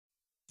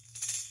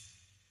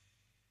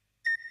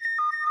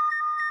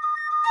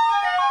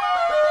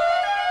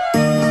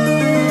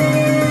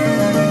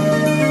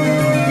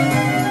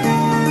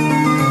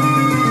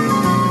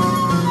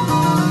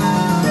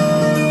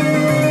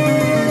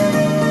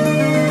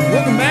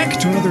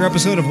to another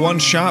episode of One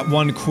Shot,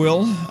 One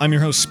Quill. I'm your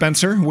host,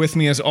 Spencer. With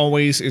me, as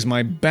always, is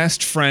my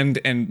best friend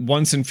and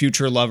once and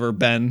future lover,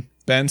 Ben.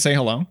 Ben, say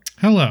hello.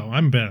 Hello,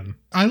 I'm Ben.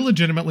 I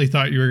legitimately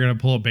thought you were going to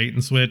pull a bait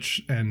and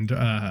switch and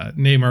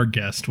name our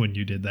guest when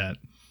you did that.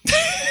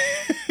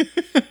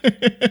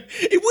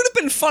 It would have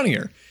been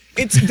funnier.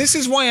 This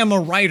is why I'm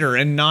a writer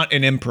and not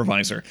an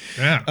improviser.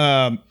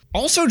 Yeah.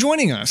 Also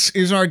joining us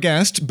is our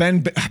guest,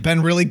 Ben.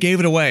 Ben really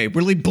gave it away,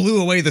 really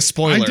blew away the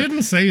spoiler. I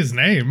didn't say his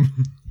name.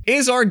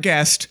 Is our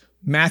guest,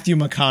 Matthew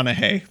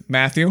McConaughey.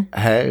 Matthew?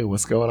 Hey,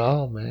 what's going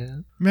on,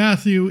 man?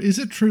 Matthew, is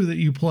it true that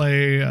you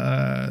play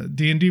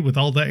D&D with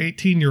all the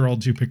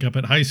 18-year-olds you pick up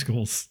at high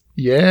schools?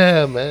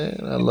 Yeah, man.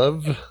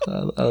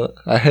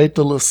 I hate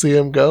to see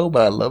him go,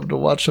 but I love to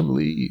watch him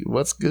leave.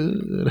 What's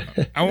good?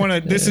 I want to.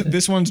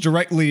 This one's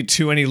directly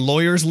to any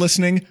lawyers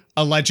listening.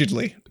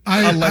 Allegedly.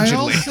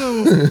 Allegedly.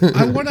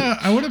 I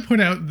want to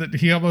point out that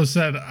he almost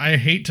said, "I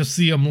hate to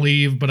see him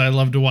leave, but I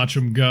love to watch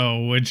him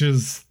go," which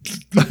is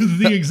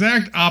the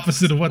exact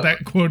opposite of what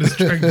that quote is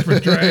trying to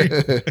portray.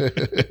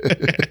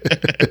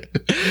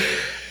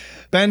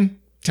 Ben,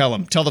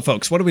 tell the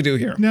folks, what do we do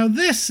here? Now,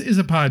 this is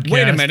a podcast.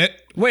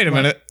 Wait a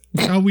minute.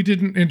 Oh, we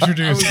didn't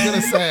introduce. I was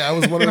gonna say. I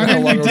was wondering how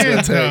long it was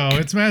gonna take. No,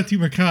 it's Matthew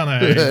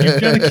McConaughey.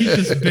 You've got to keep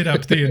this bit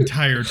up the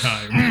entire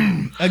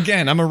time.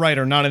 Again, I'm a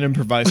writer, not an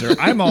improviser.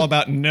 I'm all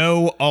about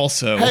no.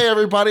 Also, Hey,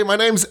 everybody. My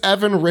name's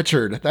Evan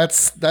Richard.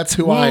 That's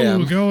who I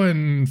am.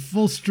 Going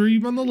full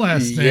stream on the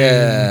last name.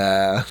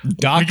 Yeah.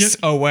 docs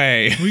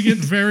away. We get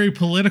very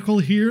political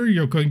here.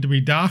 You're going to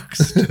be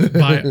doxxed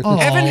by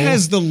all. Evan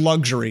has the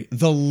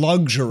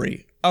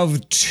luxury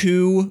of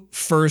two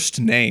first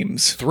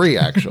names. Three,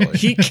 actually.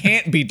 He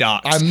can't be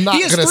doxxed. I'm not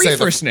he has gonna three say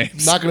first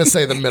names. Not gonna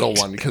say the middle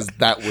one because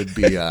that would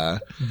be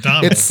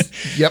Donald.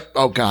 Yep.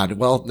 Oh God.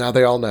 Well, now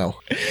they all know.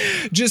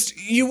 Just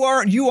you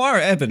are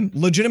Evan,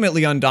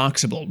 legitimately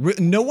undoxable.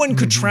 No one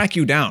could track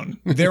you down.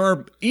 There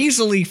are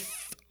easily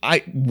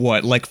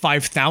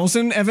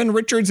 5,000 Evan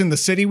Richards in the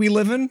city we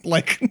live in?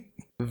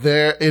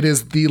 It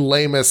is the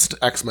lamest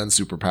X-Men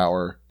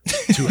superpower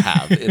to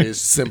have. It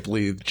is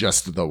simply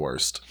just the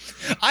worst.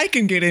 I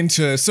can get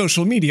into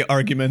social media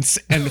arguments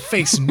and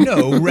face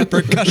no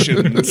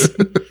repercussions.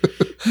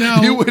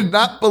 Now, You would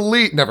not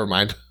believe. Never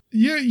mind.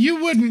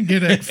 you wouldn't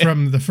get it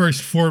from the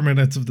first 4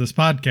 minutes of this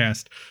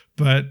podcast,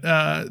 but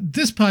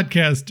this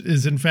podcast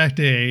is in fact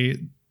a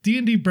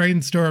D&D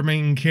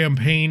brainstorming,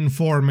 campaign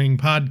forming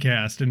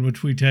podcast in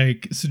which we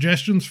take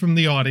suggestions from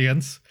the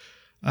audience,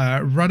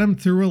 run them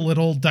through a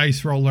little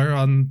dice roller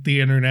on the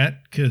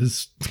internet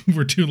because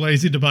we're too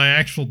lazy to buy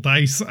actual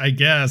dice, I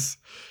guess.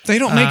 They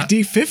don't make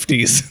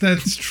D50s.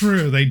 That's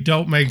true. They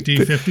don't make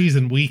D50s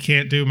and we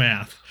can't do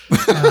math.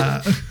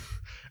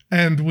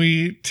 And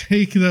we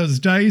take those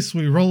dice,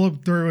 we roll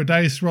them through a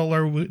dice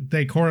roller.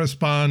 They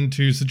correspond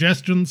to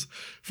suggestions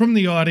from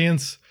the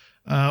audience,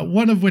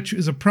 one of which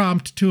is a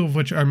prompt, two of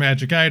which are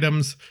magic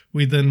items.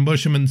 We then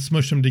mush them and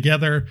smush them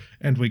together,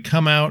 and we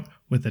come out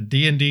with a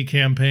D&D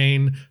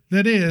campaign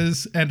that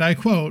is, and I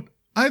quote,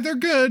 either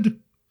good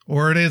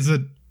or it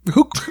isn't.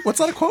 What's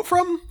that a quote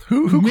from?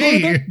 Who Me.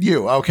 quoted it?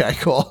 You. Okay,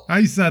 cool.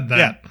 I said that.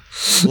 Yeah.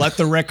 Let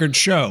the record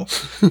show.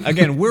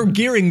 Again, we're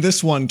gearing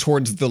this one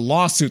towards the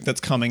lawsuit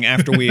that's coming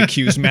after we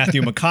accuse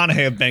Matthew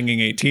McConaughey of banging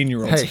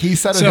 18-year-olds. Hey, he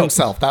said it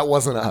himself. That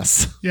wasn't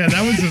us. Yeah,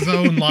 that was his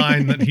own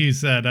line that he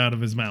said out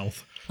of his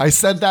mouth. I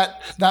said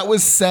that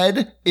was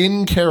said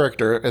in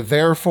character,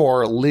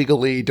 therefore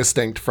legally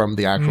distinct from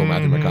the actual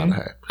Matthew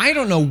McConaughey. I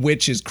don't know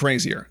which is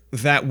crazier,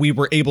 that we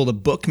were able to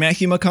book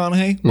Matthew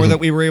McConaughey or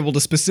that we were able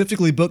to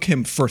specifically book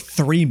him for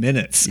 3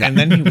 minutes and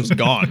then he was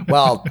gone.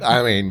 Well,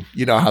 I mean,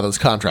 you know how those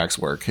contracts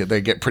work.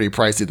 They get pretty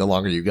pricey the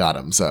longer you got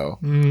them, so.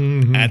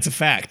 That's a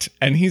fact.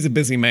 And he's a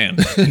busy man.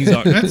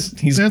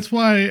 That's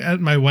why at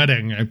my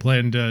wedding, I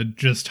plan to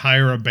just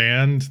hire a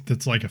band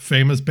that's like a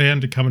famous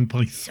band to come and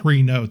play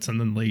 3 notes and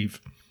then leave.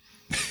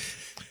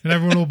 And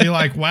everyone will be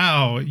like,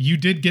 wow, you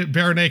did get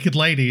bare naked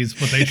ladies,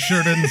 but they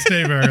sure didn't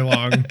stay very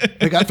long.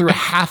 They got through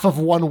half of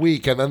 1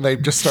 week and then they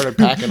just started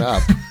packing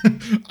up.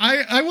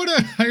 I want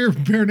to hire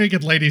bare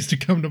naked ladies to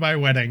come to my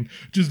wedding.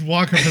 Just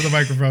walk up to the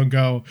microphone,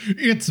 go,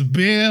 it's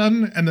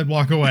Ben, and then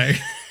walk away.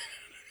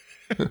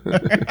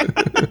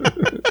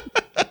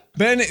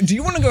 Ben, do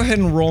you want to go ahead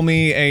and roll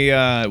me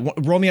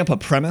up a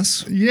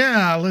premise?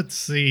 Yeah, let's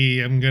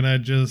see. I'm going to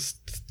just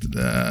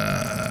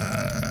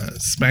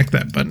smack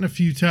that button a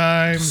few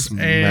times.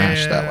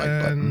 Smash that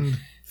like button.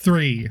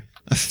 3.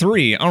 A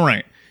 3, all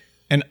right.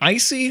 An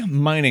icy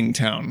mining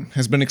town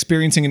has been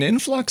experiencing an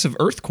influx of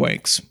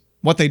earthquakes.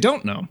 What they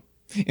don't know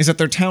is that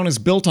their town is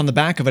built on the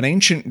back of an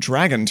ancient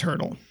dragon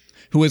turtle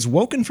who has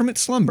woken from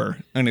its slumber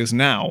and is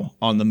now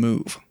on the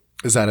move.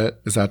 Is that it?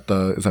 Is that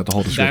the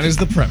whole description? That is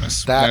the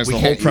premise. That is the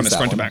whole premise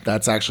front to back.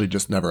 That's actually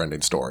just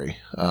never-ending story.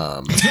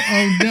 Oh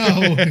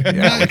no!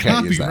 Not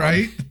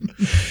copyright.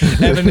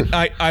 Evan,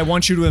 I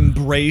want you to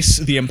embrace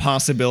the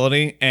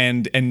impossibility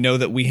and know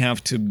that we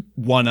have to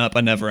one up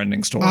a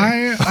never-ending story.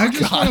 I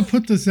just want to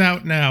put this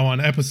out now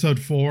on episode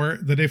 4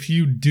 that if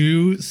you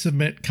do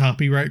submit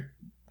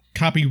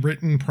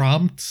copywritten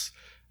prompts,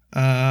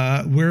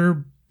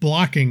 we're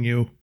blocking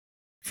you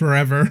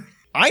forever.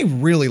 I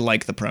really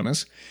like the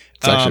premise.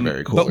 It's actually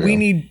very cool. But we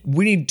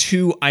need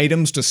 2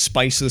 items to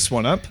spice this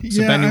one up.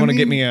 So Ben, you want to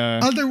get me a...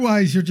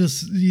 Otherwise, you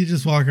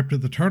just walk up to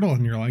the turtle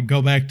and you're like,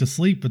 go back to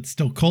sleep. It's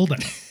still cold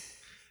out.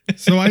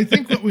 So I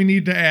think what we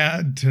need to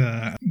add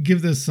to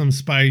give this some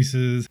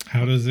spices.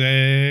 How does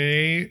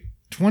a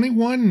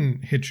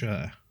 21 hit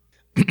you?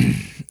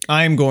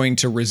 I'm going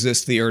to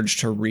resist the urge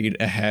to read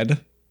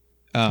ahead.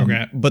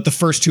 Okay. But the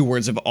first 2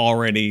 words have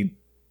already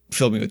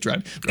filled me with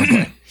dread.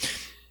 Okay.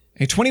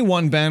 A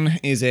 21, Ben,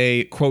 is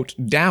a, quote,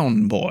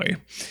 down boy.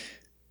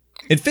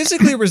 It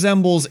physically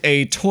resembles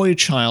a toy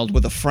child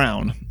with a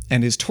frown,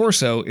 and his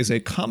torso is a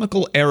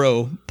comical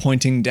arrow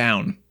pointing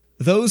down.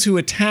 Those who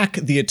attack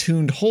the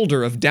attuned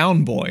holder of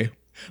Down Boy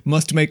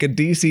must make a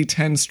DC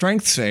 10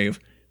 strength save,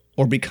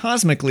 or be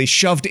cosmically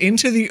shoved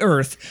into the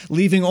earth,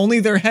 leaving only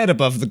their head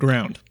above the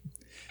ground.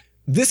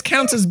 This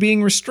counts as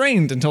being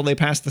restrained until they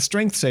pass the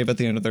strength save at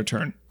the end of their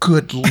turn.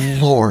 Good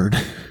lord.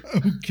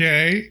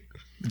 Okay.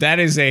 That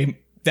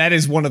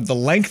is one of the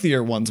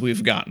lengthier ones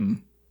we've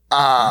gotten.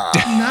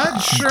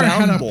 Not sure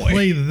how to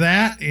play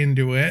that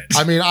into it.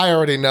 I mean, I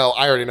already know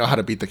how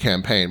to beat the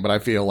campaign, but I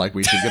feel like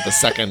we should get the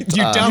second.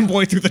 You down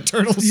boy through the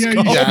turtle's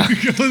skull. Yeah.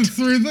 You go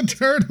through the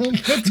turtle.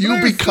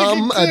 You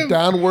become a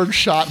downward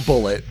shot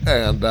bullet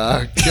and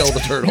kill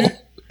the turtle.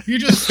 You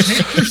just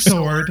take your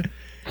sword,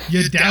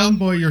 you down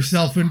boy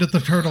yourself into the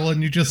turtle,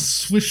 and you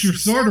just swish your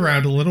sword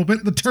around a little bit,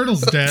 and the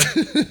turtle's dead.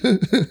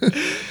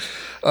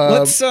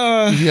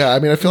 Yeah, I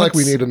mean, I feel like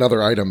we need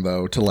another item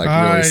though to like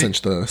really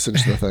cinch the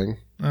thing.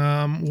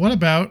 What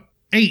about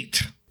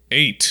 8?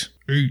 8.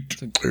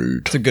 8.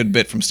 It's a good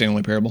bit from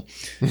Stanley Parable.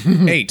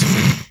 8.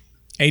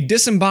 A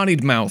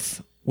disembodied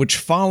mouth, which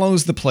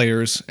follows the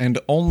players and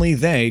only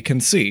they can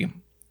see,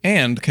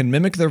 and can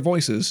mimic their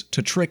voices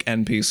to trick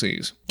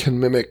NPCs. Can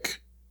mimic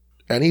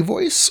any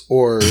voice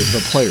or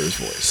the player's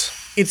voice?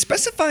 It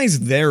specifies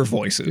their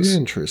voices.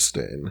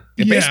 Interesting.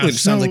 It basically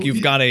just sounds like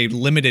you've got a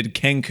limited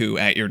Kenku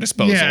at your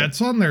disposal. Yeah,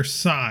 it's on their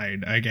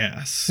side, I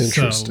guess.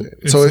 Interesting.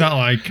 So it's not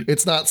like...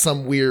 It's not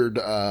some weird...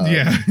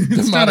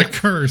 it's not a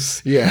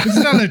curse. Yeah. It's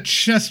not a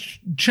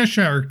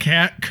Cheshire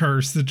cat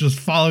curse that just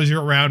follows you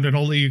around and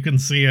only you can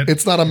see it.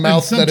 It's not a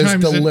mouth that is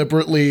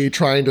deliberately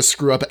trying to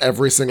screw up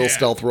every single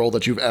stealth roll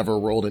that you've ever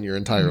rolled in your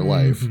entire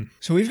life.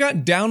 So we've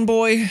got Down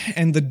Boy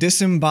and the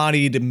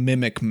disembodied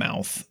mimic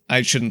mouth.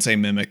 I shouldn't say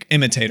mimic,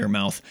 imitator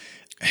mouth.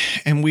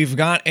 And we've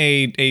got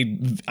a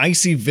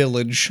icy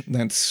village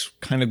that's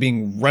kind of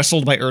being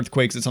wrestled by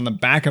earthquakes. It's on the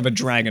back of a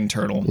dragon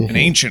turtle, an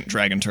ancient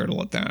dragon turtle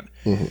at that.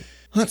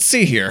 Let's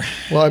see here.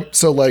 Well,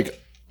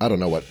 I don't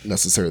know what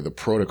necessarily the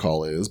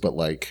protocol is, but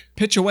like...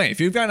 Pitch away,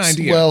 if you've got an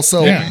idea. Well,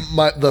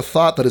 the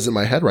thought that is in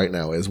my head right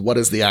now is, what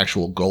is the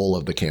actual goal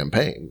of the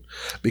campaign?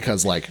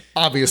 Because, like,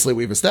 obviously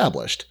we've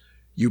established,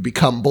 you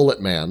become Bullet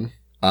Man,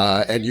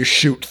 and you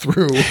shoot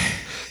through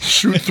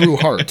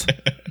heart.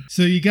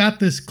 So you got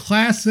this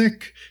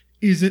classic,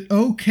 is it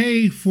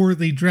okay for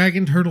the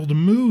dragon turtle to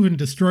move and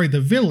destroy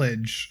the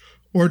village?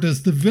 Or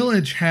does the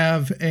village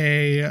have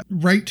a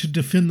right to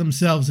defend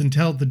themselves and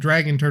tell the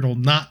dragon turtle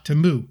not to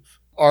move?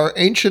 Are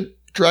ancient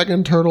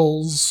dragon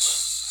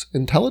turtles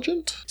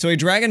intelligent? So a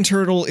dragon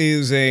turtle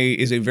is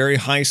a very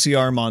high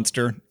CR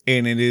monster,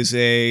 and it is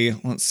a,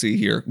 let's see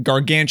here,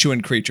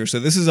 gargantuan creature.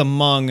 So this is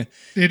among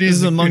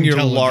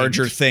your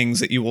larger things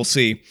that you will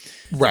see.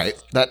 Right.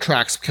 That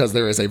tracks because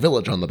there is a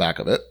village on the back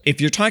of it. If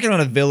you're talking about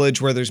a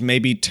village where there's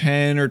maybe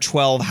 10 or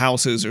 12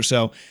 houses or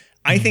so,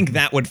 I think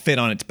that would fit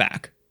on its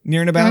back. Near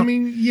and about. I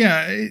mean,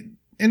 yeah.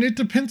 And it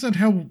depends on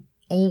how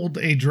old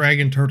a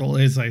dragon turtle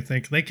is, I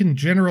think. They can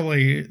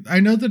generally... I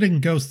know that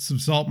in Ghosts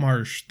of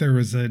Saltmarsh, there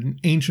was an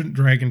ancient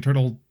dragon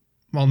turtle.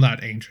 Well,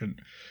 not ancient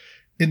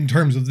in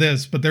terms of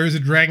this, but there is a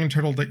dragon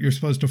turtle that you're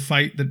supposed to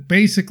fight that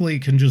basically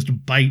can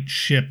just bite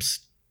ships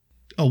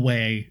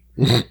away.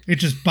 It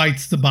just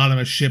bites the bottom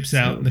of ships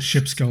out and the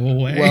ships go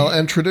away. Well,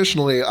 and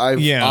traditionally,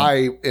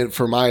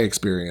 for my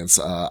experience,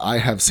 I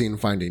have seen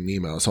Finding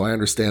Nemo, so I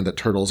understand that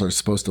turtles are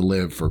supposed to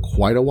live for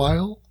quite a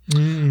while.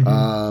 Mm-hmm.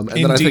 And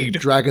then I think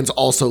dragons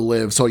also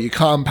live, so you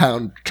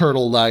compound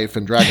turtle life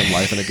and dragon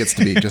life, and it gets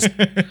to be just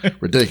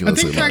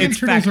ridiculously long. It's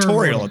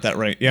factorial at that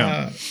rate,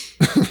 yeah.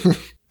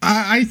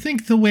 I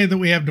think the way that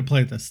we have to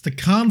play this, the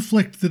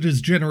conflict that is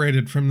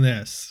generated from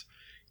this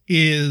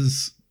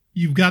is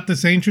you've got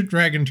this ancient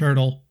dragon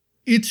turtle.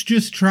 It's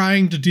just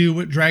trying to do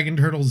what dragon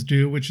turtles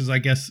do, which is, I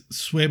guess,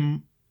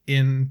 swim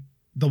in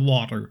the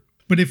water.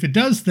 But if it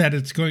does that,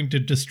 it's going to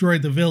destroy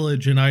the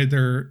village and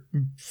either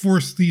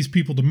force these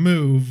people to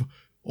move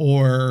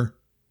or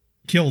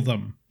kill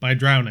them by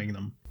drowning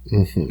them.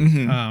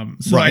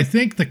 So I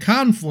think the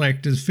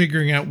conflict is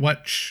figuring out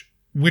which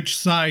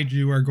side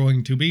you are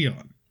going to be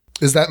on.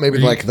 Is that maybe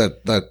like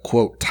the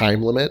quote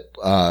time limit?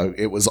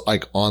 It was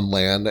like on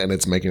land and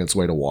it's making its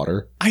way to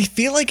water. I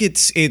feel like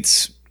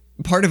it's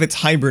part of its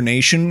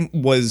hibernation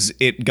was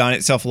it got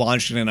itself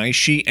lodged in an ice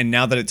sheet, and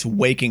now that it's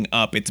waking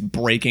up, it's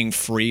breaking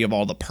free of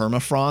all the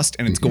permafrost,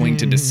 and it's going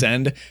to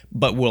descend,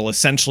 but will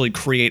essentially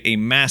create a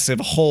massive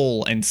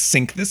hole and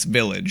sink this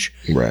village.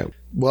 Right.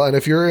 Well, and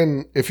if you're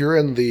in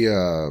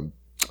the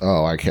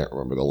I can't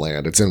remember the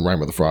land. It's in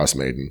Rime of the Frost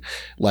Maiden.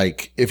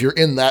 Like, if you're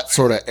in that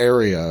sort of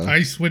area,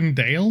 Icewind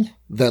Dale,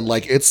 then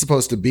like it's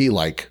supposed to be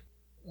like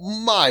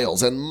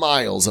miles and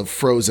miles of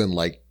frozen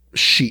like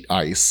sheet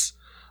ice.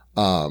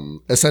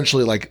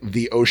 Essentially like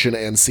the ocean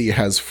and sea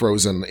has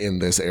frozen in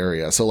this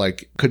area. So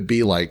like could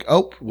be like,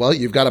 oh, well,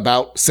 you've got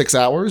about 6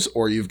 hours,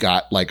 or you've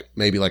got like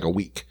maybe like a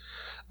week.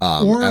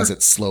 As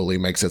it slowly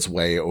makes its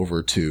way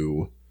over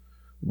to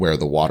where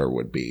the water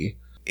would be.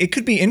 It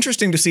could be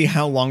interesting to see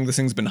how long this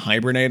thing's been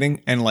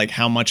hibernating and like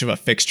how much of a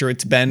fixture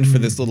it's been for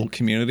this little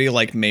community.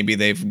 Like maybe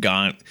they've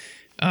got,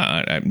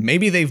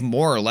 maybe they've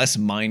more or less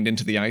mined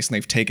into the ice and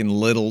they've taken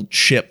little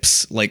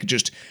chips, like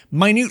just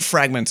minute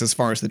fragments as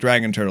far as the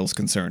dragon turtle is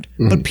concerned,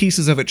 but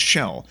pieces of its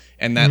shell.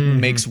 And that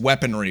makes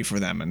weaponry for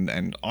them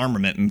and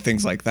armament and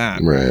things like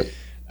that. Right.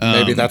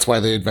 Maybe that's why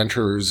the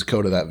adventurers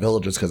go to that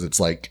village, is because it's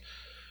like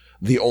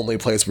the only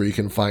place where you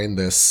can find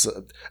this,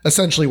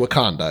 essentially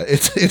Wakanda.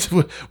 It's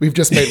we've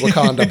just made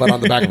Wakanda, but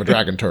on the back of a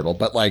dragon turtle.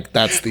 But like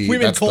that's the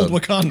We've been told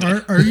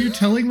Wakanda. Are you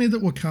telling me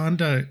that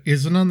Wakanda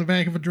isn't on the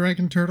back of a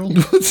dragon turtle?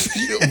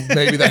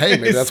 maybe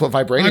that's what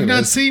vibranium I've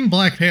not is. seen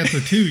Black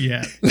Panther 2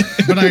 yet,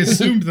 but I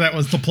assumed that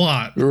was the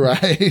plot.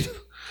 Right.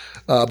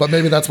 But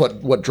maybe that's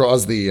what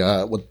draws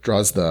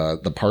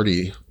the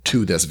party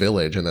to this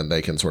village, and then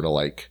they can sort of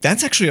like.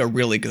 That's actually a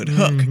really good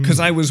hook, because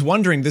I was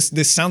wondering,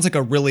 this sounds like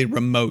a really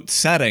remote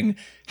setting.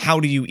 How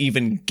do you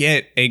even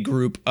get a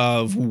group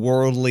of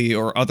worldly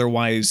or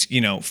otherwise,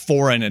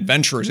 foreign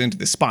adventurers into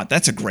this spot?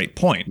 That's a great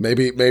point.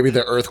 Maybe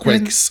the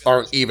earthquakes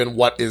aren't even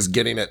what is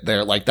getting it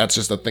there. Like that's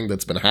just a thing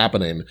that's been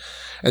happening,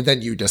 and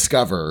then you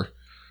discover,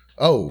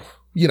 oh.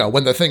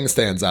 When the thing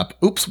stands up,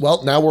 oops,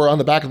 well, now we're on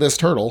the back of this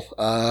turtle.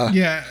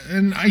 Yeah,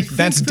 and I think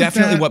that's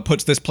definitely what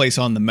puts this place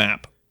on the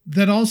map.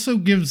 That also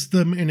gives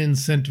them an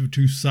incentive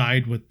to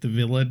side with the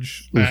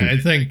village. I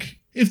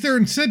think if their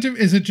incentive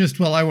isn't just,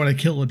 well, I want to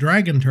kill a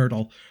dragon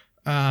turtle,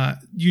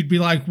 you'd be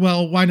like,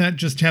 well, why not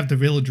just have the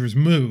villagers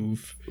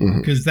move?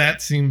 Because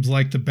that seems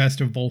like the best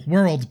of both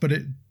worlds, but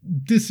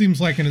this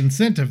seems like an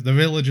incentive. The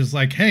village is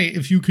like, hey,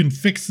 if you can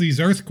fix these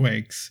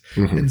earthquakes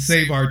and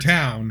save our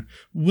town,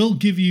 we'll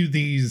give you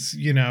these,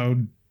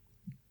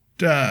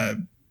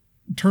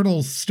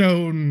 turtle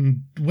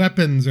stone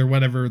weapons or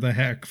whatever the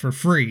heck for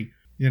free.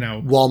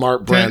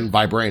 Walmart brand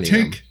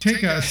vibranium.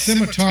 Take a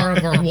scimitar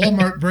of our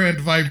Walmart brand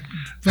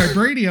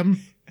vibranium.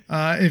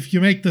 If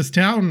you make this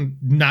town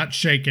not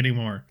shake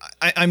anymore.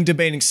 I'm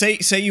debating.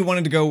 Say you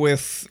wanted to go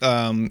with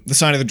the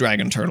sign of the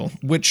dragon turtle,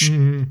 which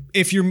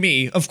if you're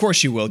me, of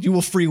course you will. You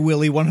will free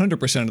willy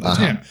 100% of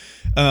the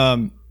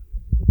time.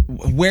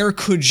 Where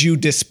could you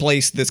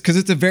displace this? Because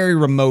it's a very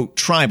remote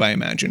tribe, I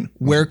imagine.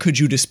 Where could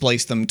you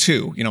displace them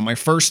to? My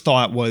first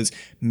thought was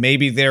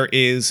maybe there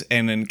is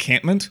an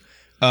encampment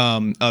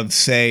of,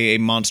 say, a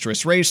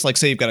monstrous race. Like,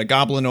 say you've got a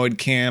goblinoid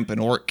camp, an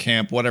orc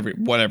camp,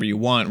 whatever you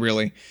want,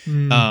 really.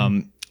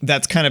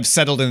 That's kind of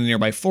settled in the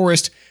nearby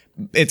forest.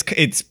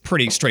 It's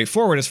pretty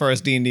straightforward as far as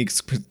D&D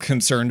is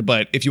concerned,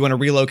 but if you want to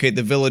relocate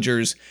the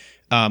villagers,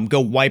 go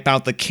wipe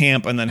out the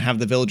camp and then have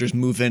the villagers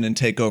move in and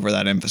take over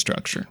that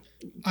infrastructure.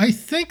 I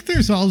think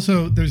there's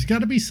got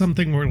to be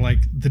something where like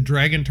the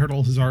dragon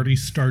turtle has already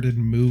started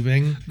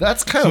moving.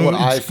 That's kind of what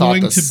I thought.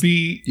 It's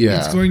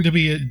going to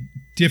be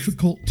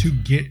difficult to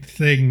get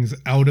things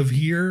out of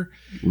here.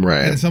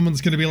 Right. And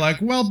someone's going to be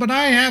like, well, but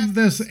I have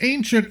this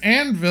ancient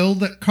anvil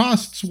that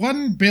costs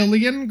 1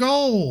 billion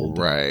gold.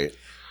 Right.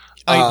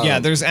 Yeah,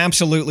 there's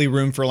absolutely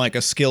room for like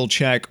a skill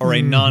check or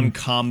a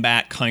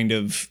non-combat kind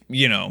of,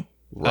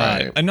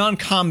 a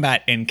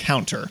non-combat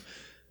encounter.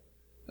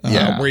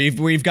 Where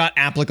you've got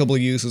applicable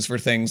uses for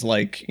things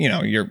like,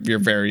 your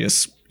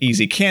various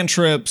easy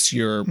cantrips,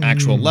 your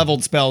actual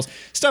leveled spells,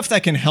 stuff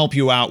that can help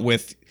you out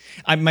with.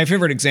 My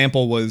favorite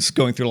example was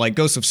going through like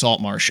Ghosts of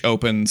Saltmarsh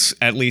opens,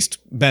 at least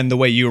Ben, the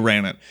way you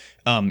ran it,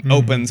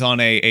 opens on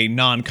a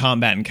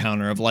non-combat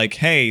encounter of like,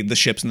 hey, the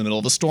ship's in the middle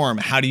of a storm.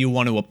 How do you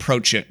want to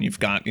approach it? And you've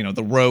got,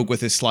 the rogue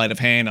with his sleight of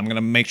hand. I'm going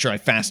to make sure I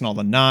fasten all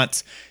the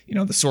knots.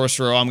 The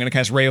sorcerer, I'm going to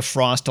cast Ray of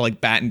Frost to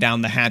like batten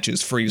down the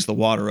hatches, freeze the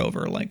water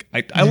over. Like,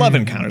 I love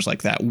encounters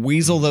like that.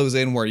 Weasel those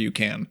in where you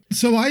can.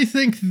 So I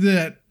think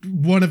that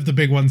one of the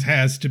big ones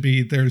has to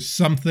be there's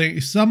some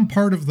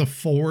part of the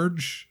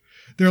forge.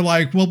 They're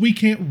like, well, we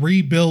can't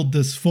rebuild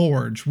this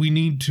forge. We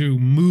need to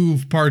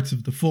move parts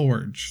of the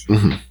forge.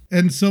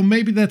 And so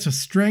maybe that's a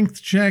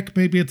strength check.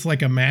 Maybe it's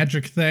like a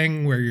magic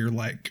thing where you're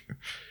like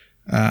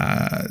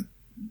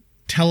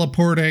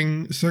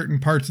teleporting certain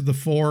parts of the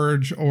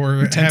forge,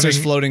 or Tensor's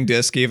floating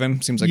disc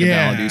even seems like a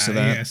valid use of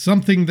that. Yeah,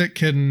 something that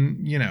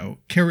can,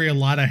 carry a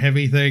lot of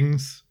heavy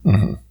things.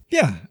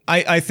 Yeah,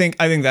 I think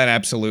that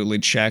absolutely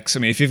checks. I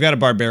mean, if you've got a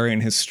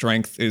barbarian, his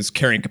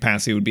carrying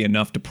capacity would be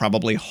enough to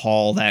probably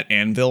haul that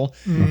anvil,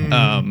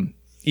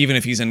 even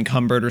if he's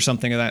encumbered or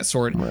something of that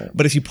sort. Right.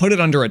 But if you put it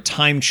under a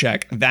time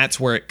check, that's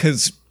where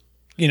because,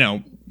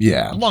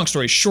 long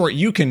story short,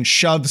 you can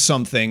shove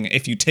something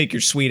if you take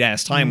your sweet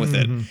ass time with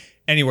it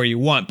anywhere you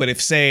want. But if,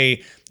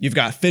 say, you've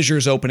got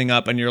fissures opening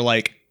up and you're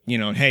like,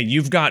 hey,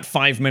 you've got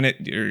 5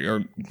 minutes,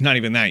 or not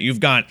even that. You've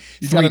got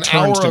You've three got an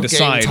hour turns to of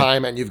decide. game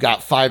time, and you've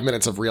got 5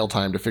 minutes of real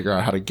time to figure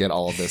out how to get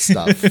all of this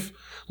stuff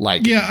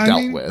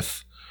dealt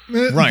with.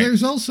 Right.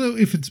 There's also,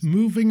 if it's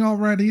moving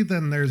already,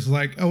 then there's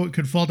like, it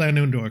could fall down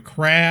into a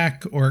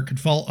crack, or it could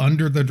fall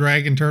under the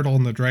dragon turtle,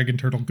 and the dragon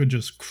turtle could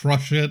just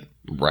crush it.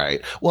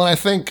 Right. Well, I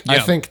think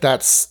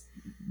that's,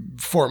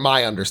 for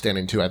my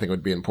understanding too, I think it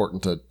would be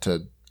important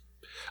to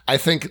I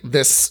think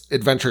this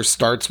adventure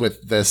starts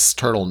with this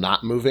turtle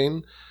not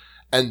moving,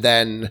 and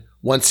then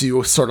once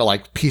you sort of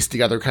like piece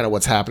together kind of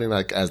what's happening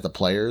like as the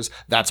players,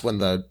 that's when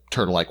the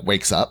turtle like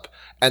wakes up,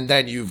 and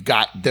then you've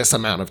got this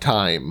amount of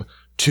time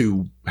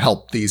to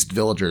help these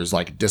villagers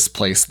like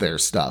displace their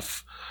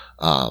stuff.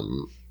 I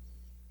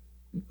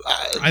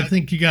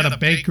think you got a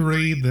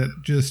bakery that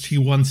just he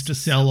wants to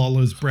sell all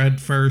his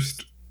bread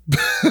first.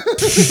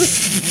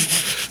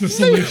 The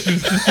solution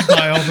is just to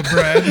buy all the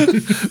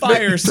bread.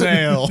 Fire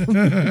sale.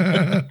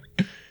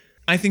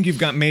 I think you've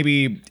got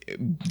maybe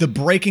the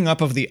breaking up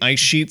of the ice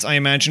sheets, I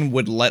imagine,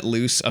 would let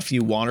loose a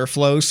few water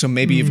flows. So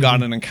maybe you've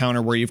got an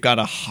encounter where you've got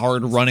a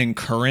hard running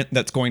current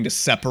that's going to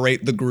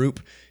separate the group.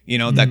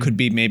 That could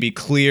be maybe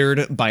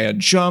cleared by a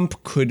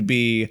jump, could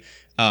be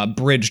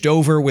bridged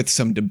over with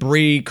some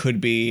debris, could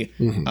be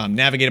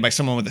navigated by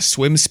someone with a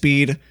swim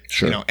speed.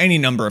 Sure. Any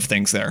number of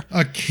things there.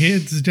 A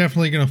kid's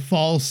definitely going to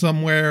fall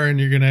somewhere, and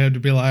you're going to have to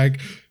be like,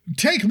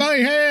 take my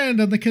hand.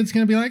 And the kid's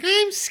going to be like,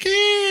 I'm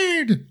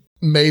scared.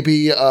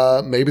 Maybe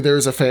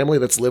there's a family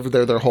that's lived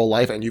there their whole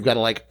life, and you've got to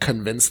like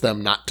convince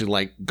them not to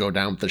like go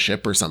down with the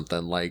ship or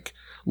something. Like,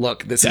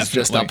 look, this is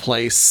just a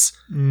place.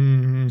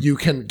 You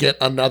can get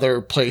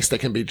another place that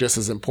can be just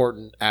as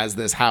important as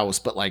this house,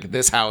 but like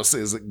this house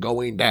is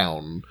going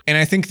down. And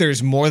I think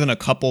there's more than a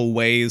couple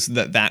ways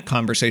that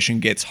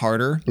conversation gets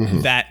harder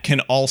that can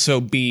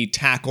also be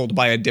tackled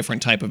by a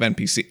different type of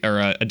NPC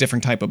or a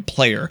different type of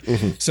player.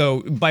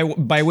 So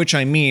by which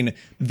I mean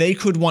they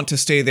could want to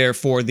stay there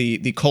for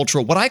the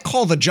cultural, what I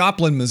call the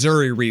Joplin,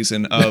 Missouri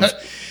reason of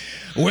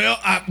well,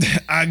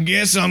 I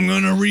guess I'm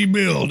going to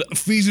rebuild.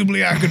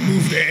 Feasibly, I could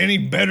move to any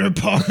better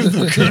part of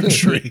the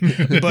country,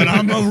 but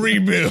I'm going to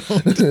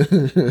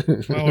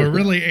rebuild. Well, we're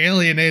really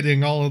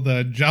alienating all of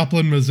the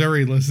Joplin,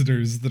 Missouri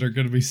listeners that are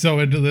going to be so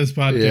into this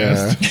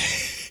podcast.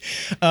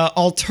 Yeah.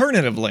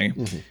 Alternatively,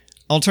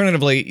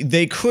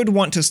 they could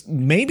want to,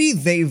 maybe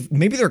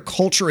their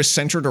culture is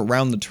centered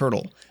around the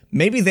turtle.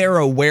 Maybe they're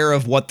aware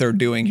of what they're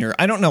doing here.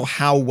 I don't know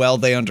how well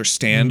they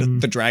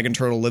understand the dragon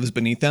turtle lives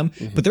beneath them,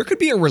 but there could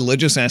be a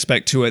religious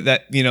aspect to it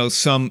that,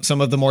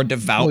 some of the more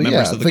devout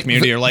members of the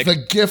community are like the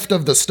gift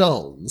of the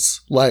stones.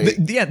 Like,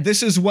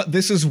 this is what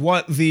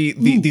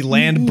the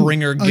land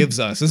bringer gives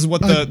us. This is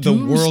what the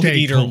world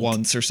eater cult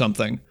wants or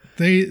something.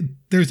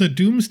 There's a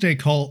doomsday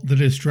cult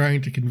that is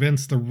trying to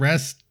convince the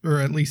rest,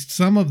 or at least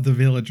some of the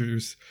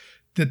villagers,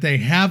 that they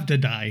have to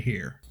die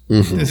here.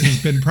 This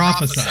has been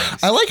prophesied.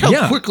 I like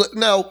how quickly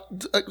now.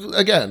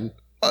 Again,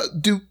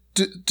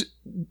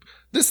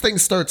 this thing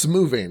starts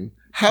moving.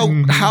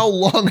 How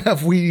long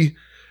have we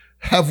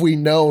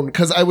known?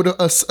 Because I would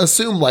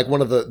assume like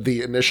one of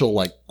the initial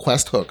like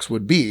quest hooks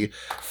would be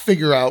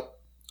figure out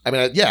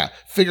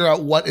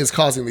what is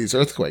causing these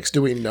earthquakes.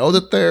 Do we know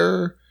that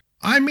they're?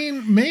 I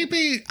mean,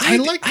 maybe I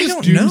like this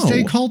don't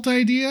doomsday know. cult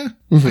idea.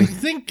 I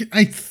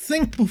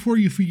think before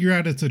you figure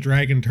out it's a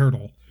dragon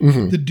turtle,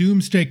 the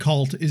doomsday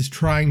cult is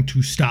trying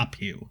to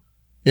stop you.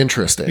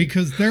 Interesting.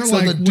 Because they're so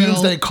like, the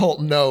doomsday cult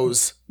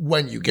knows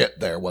when you get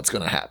there what's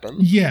going to happen.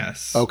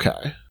 Yes.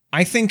 Okay.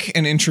 I think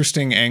an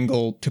interesting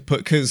angle to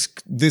put, because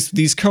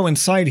these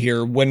coincide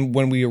here.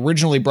 When we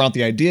originally brought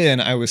the idea in,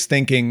 I was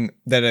thinking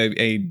that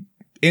a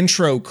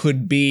intro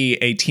could be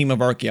a team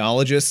of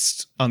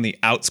archaeologists on the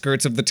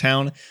outskirts of the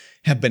town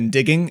have been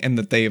digging, and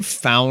that they have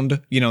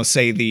found,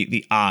 say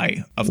the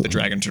eye of the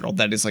dragon turtle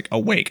that is like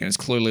awake and is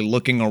clearly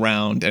looking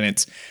around,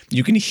 and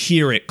you can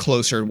hear it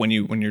closer when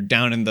you're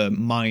down in the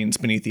mines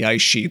beneath the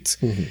ice sheets.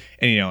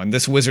 And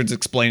this wizard's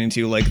explaining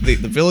to you like the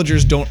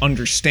villagers don't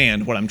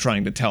understand what I'm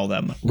trying to tell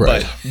them,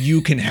 right, but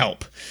you can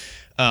help.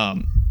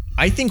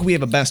 I think we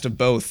have a best of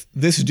both.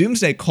 This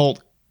doomsday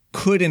cult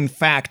could in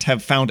fact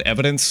have found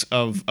evidence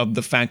of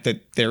the fact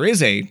that there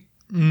is a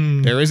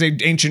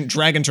ancient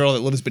dragon turtle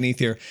that lives beneath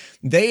here.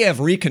 They have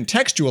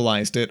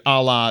recontextualized it,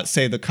 a la,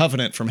 say, the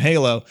Covenant from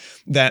Halo,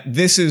 that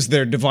this is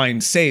their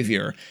divine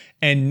savior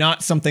and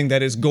not something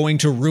that is going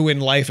to ruin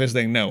life as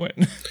they know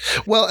it.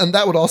 Well, and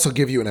that would also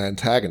give you an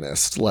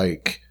antagonist,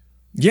 like...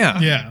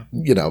 Yeah.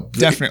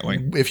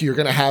 Definitely. If you're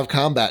going to have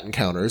combat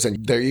encounters,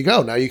 and there you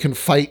go. Now you can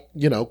fight,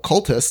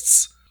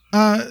 cultists.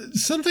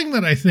 Something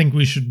that I think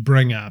we should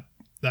bring up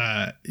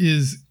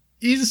is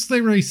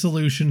there a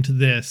solution to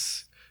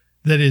this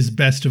that is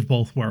best of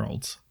both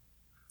worlds?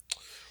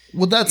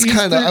 Well, that's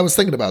kind of, I was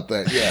thinking about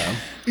that, yeah.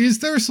 Is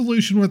there a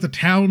solution where the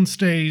town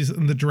stays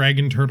and the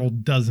dragon turtle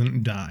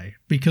doesn't die?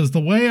 Because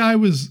the way I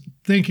was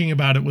thinking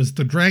about it was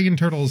the dragon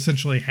turtle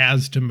essentially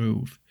has to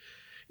move.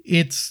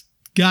 It's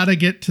got to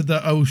get to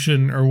the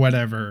ocean or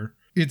whatever.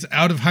 It's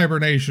out of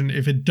hibernation.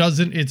 If it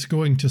doesn't, it's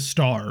going to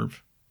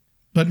starve.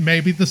 But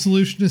maybe the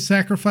solution is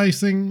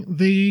sacrificing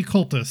the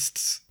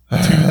cultists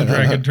to the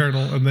dragon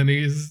turtle, and then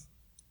he's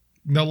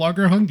no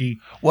longer hungry.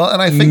 Well,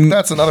 and I think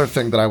that's another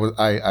thing that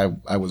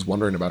I was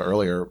wondering about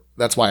earlier.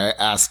 That's why I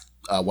asked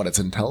what its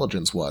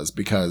intelligence was,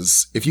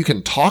 because if you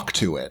can talk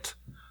to it,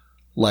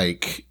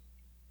 like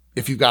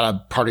if you've got a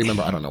party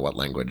member, I don't know what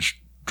language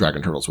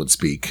dragon turtles would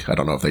speak. I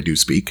don't know if they do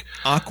speak.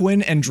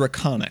 Aquan and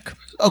Draconic.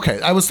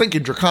 Okay, I was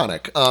thinking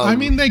Draconic. I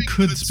mean, they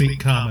could speak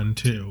common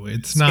too.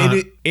 It's not.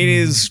 It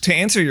is, to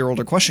answer your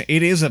older question,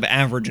 it is of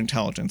average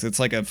intelligence. It's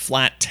like a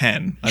flat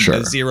 10,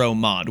 a 0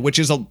 mod, which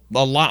is a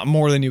lot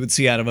more than you would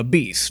see out of a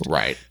beast.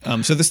 Right.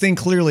 So this thing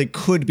clearly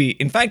could be.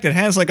 In fact, it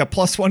has like a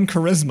 +1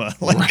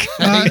 charisma. Like,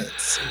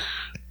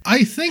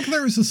 I think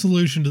there's a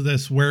solution to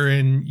this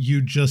wherein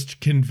you just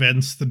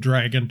convince the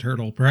dragon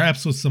turtle,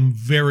 perhaps with some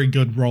very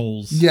good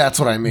rolls. Yeah, that's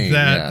what I mean.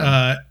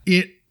 That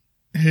it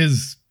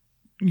has,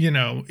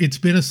 it's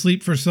been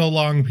asleep for so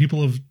long,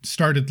 people have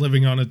started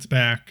living on its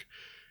back,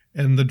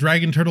 and the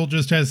dragon turtle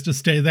just has to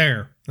stay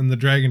there. And the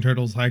dragon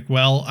turtle's like,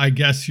 well, I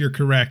guess you're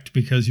correct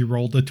because you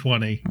rolled a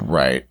 20.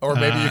 Right. Or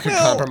maybe you could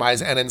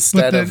compromise, and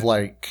instead of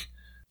like...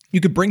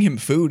 You could bring him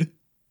food.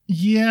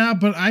 Yeah,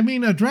 but I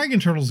mean, a dragon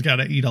turtle's got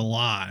to eat a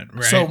lot,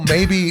 right? So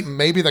maybe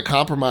the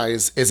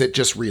compromise is it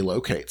just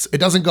relocates. It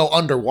doesn't go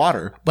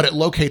underwater, but it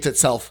locates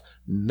itself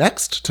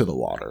next to the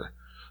water.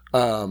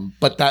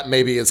 But that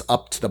maybe is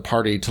up to the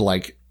party to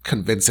like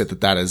convince it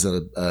that is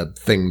a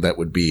thing that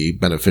would be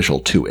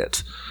beneficial to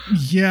it.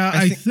 Yeah,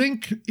 I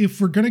think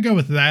if we're going to go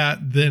with that,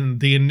 then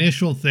the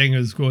initial thing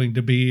is going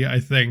to be,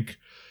 I think,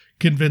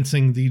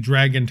 convincing the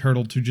dragon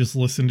turtle to just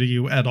listen to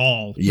you at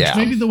all. Yeah.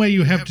 Which maybe the way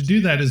you have to do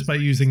that is by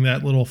using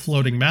that little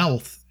floating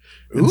mouth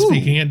and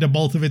speaking into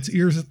both of its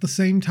ears at the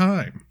same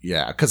time.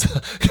 Yeah,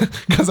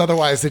 because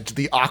otherwise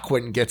the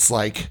Aquan gets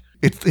like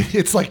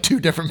it's like two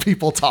different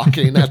people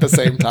talking at the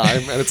same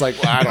time, and it's like,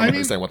 well, I don't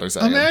understand what they're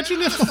saying. Imagine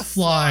if a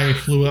fly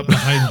flew up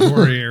behind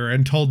your ear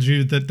and told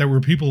you that there were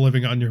people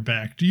living on your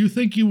back. Do you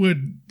think you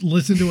would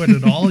listen to it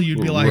at all?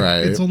 You'd be like,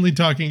 It's only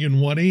talking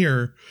in one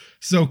ear.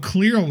 So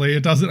clearly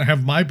it doesn't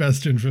have my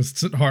best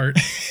interests at heart.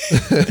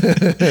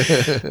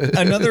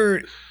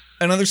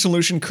 Another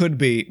solution could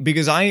be,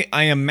 because I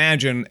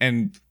imagine,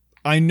 and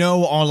I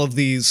know all of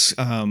these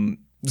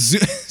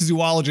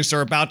zoologists are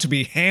about to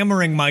be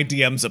hammering my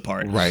DMs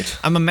apart. Right.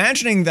 I'm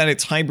imagining that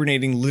it's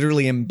hibernating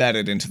literally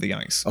embedded into the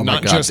ice. Oh my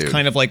not God, just dude.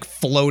 kind of like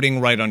floating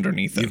right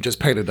underneath it. You've just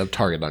painted a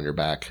target on your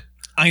back.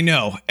 I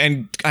know,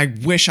 and I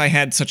wish I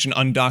had such an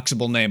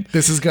undoxable name.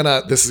 This is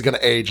gonna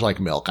age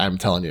like milk, I'm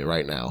telling you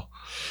right now.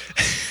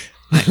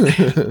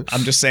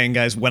 I'm just saying,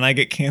 guys, when I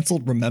get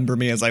canceled, remember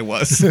me as I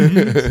was,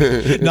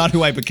 not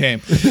who I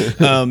became.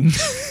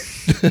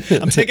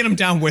 I'm taking them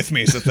down with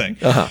me is the thing.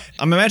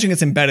 I'm imagining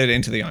it's embedded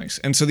into the ice.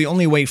 And so the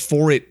only way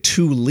for it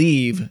to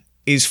leave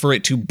is for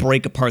it to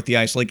break apart the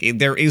ice. Like,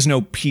 there is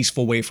no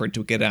peaceful way for it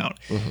to get out.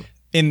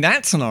 In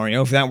that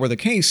scenario, if that were the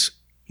case,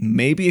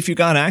 maybe if you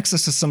got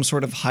access to some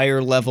sort of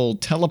higher level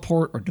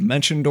teleport or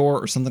dimension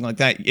door or something like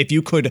that, if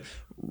you could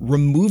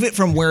remove it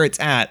from where it's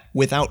at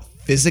without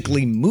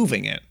physically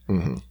moving it,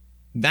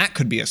 that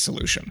could be a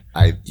solution.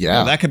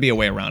 That could be a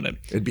way around it.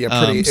 It'd be a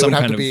pretty. It would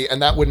have to be,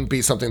 and that wouldn't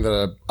be something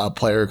that a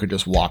player could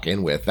just walk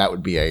in with. That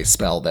would be a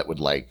spell that would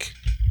like.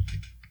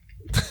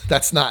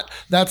 That's not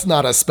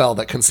a spell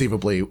that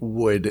conceivably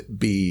would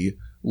be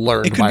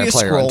learned by a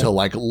player until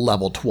like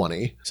level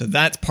 20. So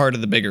that's part of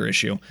the bigger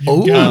issue.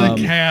 You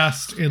gotta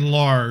cast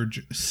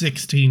enlarge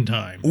 16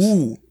 times.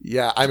 Ooh,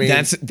 yeah. I mean,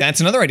 that's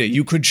another idea.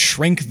 You could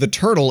shrink the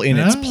turtle in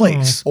its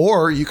place,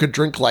 or you could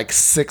drink like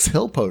 6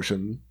 hill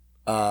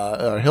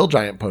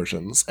giant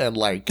potions, and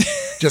like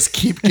just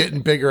keep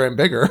getting bigger and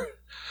bigger.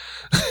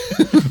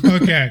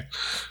 Okay,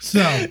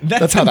 so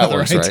that's how that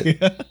works,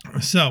 idea.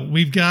 Right? So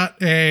we've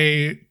got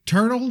a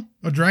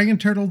dragon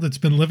turtle that's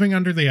been living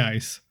under the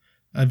ice,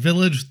 a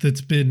village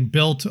that's been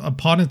built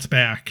upon its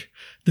back.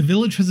 The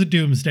village has a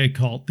doomsday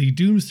cult. The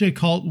doomsday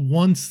cult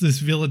wants this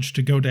village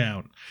to go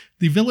down.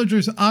 The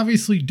villagers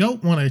obviously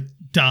don't want to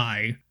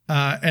die,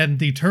 and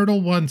the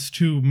turtle wants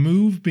to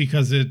move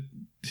because it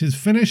has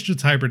finished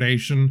its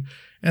hibernation,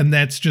 and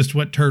that's just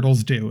what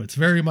turtles do. It's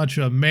very much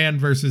a man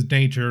versus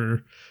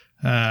nature.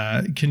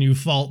 Can you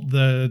fault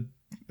the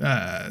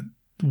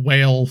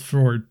whale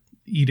for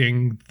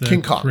eating the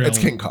King Kong? krill? It's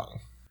King Kong.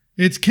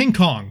 It's King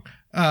Kong,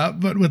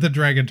 but with a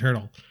dragon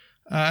turtle.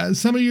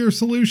 Some of your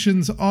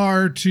solutions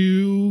are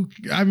to,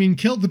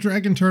 kill the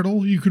dragon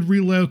turtle. You could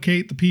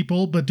relocate the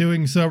people, but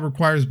doing so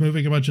requires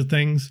moving a bunch of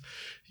things.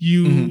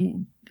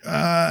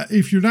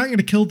 If you're not going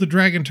to kill the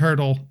dragon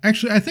turtle,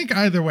 actually, I think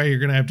either way, you're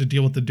going to have to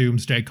deal with the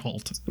doomsday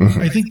cult.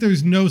 I think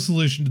there's no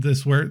solution to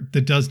this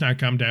that does not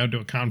come down to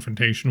a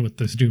confrontation with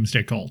this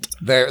doomsday cult.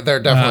 They're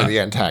definitely the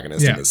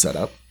antagonist in this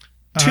setup.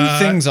 Two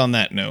things on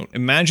that note.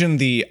 Imagine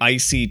the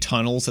icy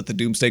tunnels that the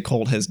Doomsday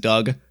Cult has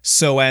dug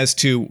so as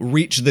to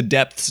reach the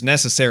depths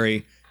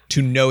necessary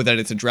to know that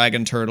it's a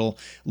dragon turtle,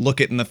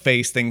 look it in the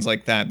face, things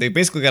like that. They've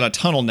basically got a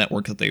tunnel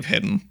network that they've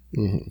hidden,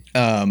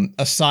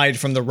 aside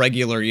from the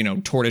regular,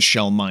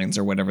 tortoiseshell mines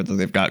or whatever that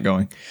they've got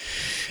going.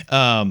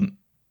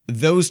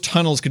 those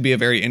tunnels could be a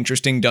very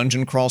interesting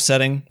dungeon crawl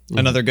setting.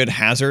 Another good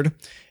hazard.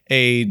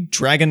 A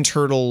dragon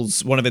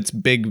turtle's, one of its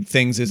big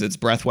things is its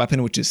breath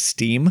weapon, which is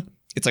steam.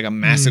 It's like a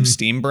massive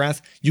steam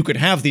breath. You could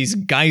have these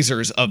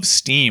geysers of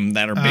steam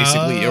that are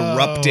basically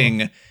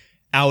erupting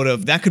out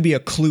of, that could be a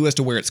clue as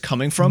to where it's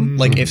coming from.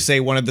 Like if, say,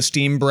 one of the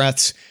steam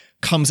breaths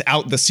comes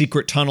out the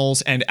secret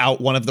tunnels and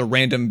out one of the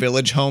random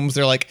village homes,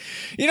 they're like,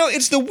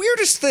 it's the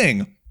weirdest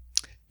thing.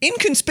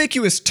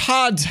 Inconspicuous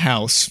Todd's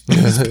house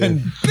has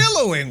been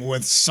billowing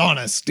with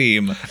sauna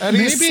steam. And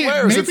he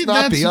swears it's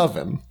not the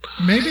oven.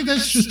 Maybe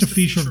that's just a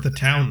feature of the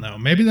town, though.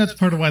 Maybe that's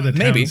part of why the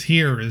town's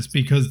here, is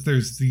because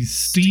there's these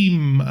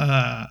steam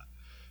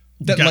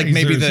that like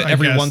maybe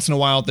every once in a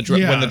while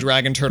when the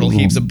dragon turtle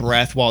heaves a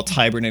breath while it's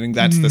hibernating,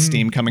 that's the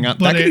steam coming out.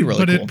 That could be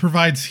really cool. But it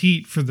provides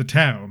heat for the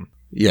town.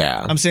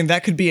 Yeah. I'm saying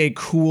that could be a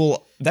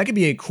cool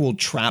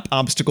trap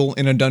obstacle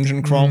in a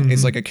dungeon crawl.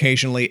 Is like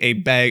occasionally a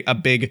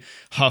big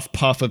huff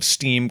puff of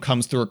steam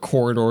comes through a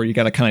corridor. You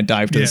got to kind of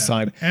dive to the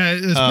side.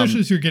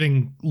 Especially as you're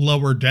getting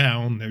lower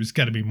down, there's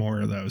got to be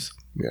more of those.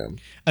 Yeah.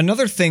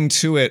 Another thing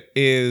to it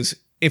is,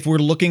 if we're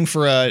looking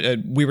for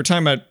we were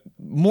talking about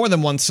more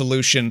than one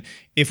solution.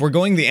 If we're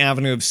going the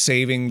avenue of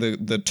saving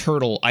the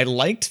turtle, I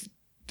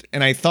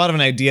thought of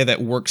an idea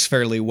that works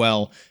fairly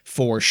well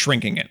for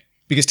shrinking it.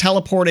 Because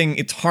teleporting,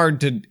 it's hard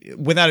to,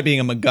 without it being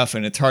a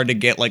MacGuffin, it's hard to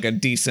get like a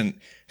decent,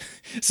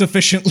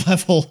 sufficient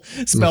level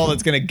spell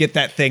that's going to get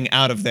that thing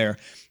out of there.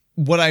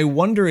 What I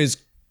wonder is,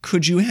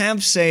 could you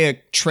have, say, a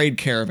trade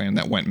caravan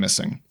that went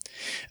missing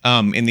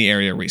in the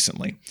area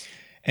recently?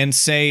 And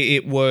say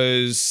it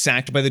was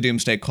sacked by the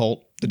Doomsday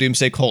Cult. The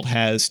Doomsday Cult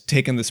has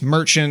taken this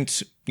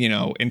merchant,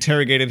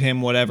 interrogated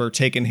him, whatever,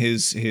 taken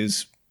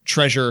his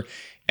treasure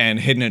and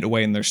hidden it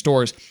away in their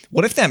stores.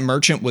 What if that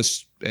merchant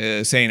was,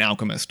 say, an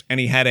alchemist, and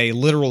he had a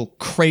literal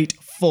crate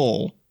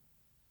full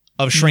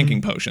of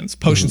shrinking potions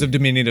of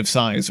diminutive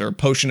size, or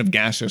potion of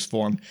gaseous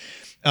form,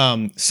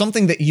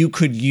 something that you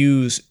could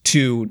use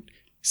to,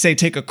 say,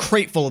 take a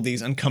crate full of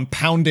these and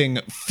compounding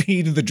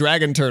feed the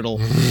dragon turtle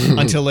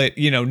until it,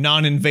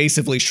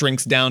 non-invasively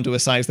shrinks down to a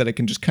size that it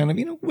can just kind of,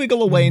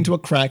 wiggle away into a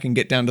crack and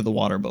get down to the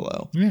water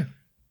below. Yeah.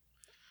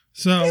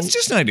 So it's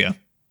just an idea.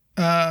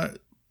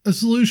 A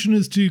solution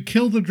is to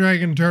kill the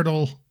dragon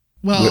turtle.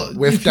 Well,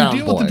 with if you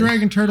deal with the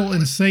dragon turtle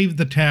and save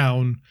the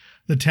town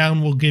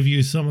will give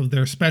you some of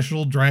their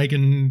special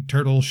dragon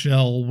turtle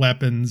shell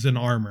weapons and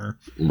armor.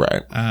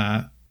 Right.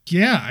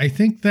 Yeah, I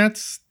think that.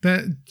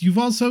 You've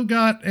also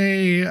got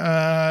a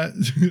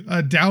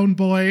down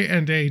boy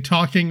and a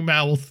talking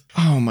mouth.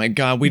 Oh my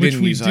god, we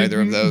didn't use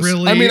either of those.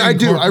 Really, I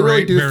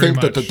really do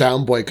think that the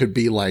down boy could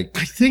be like.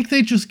 I think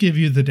they just give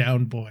you the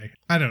down boy.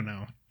 I don't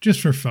know, just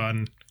for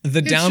fun.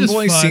 The down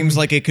boy seems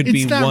like it could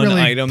be one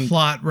really item.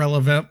 Plot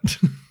relevant.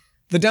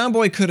 The down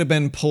boy could have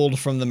been pulled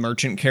from the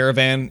merchant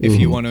caravan, if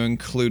you want to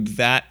include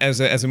that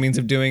as a means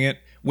of doing it.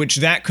 Which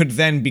that could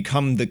then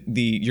become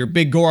your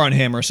big Goron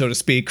hammer, so to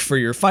speak, for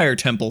your fire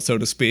temple, so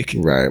to speak.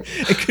 Right.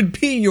 It could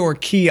be your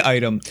key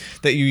item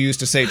that you use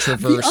to, say,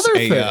 traverse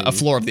a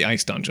floor of the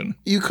ice dungeon.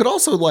 You could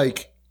also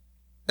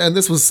and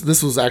this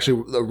was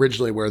actually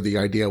originally where the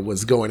idea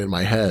was going in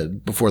my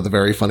head before the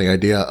very funny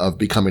idea of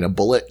becoming a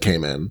bullet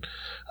came in.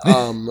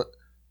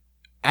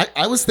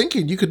 I was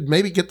thinking you could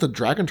maybe get the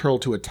dragon turtle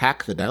to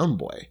attack the down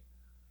boy.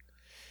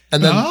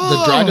 And then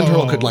the dragon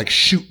turtle could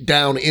shoot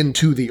down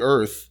into the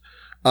earth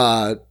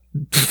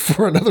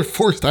for another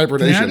forced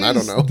hibernation. I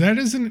don't know. That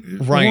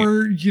isn't right.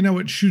 Or,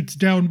 it shoots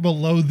down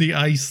below the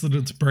ice that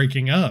it's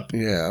breaking up.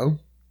 Yeah.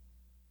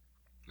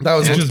 That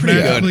was just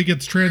magically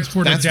gets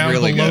transported down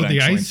really below good, the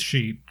actually. ice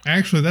sheet.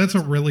 Actually, that's a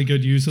really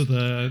good use of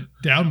the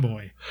down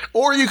boy.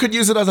 Or you could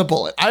use it as a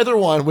bullet. Either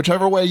one,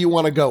 whichever way you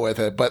want to go with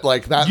it. But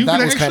that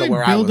was kind of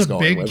where I was going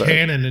with it. You could actually build a big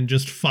cannon and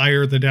just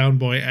fire the down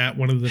boy at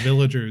one of the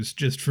villagers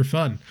just for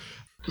fun.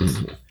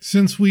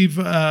 Since we've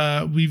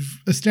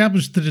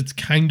established that it's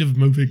kind of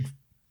moving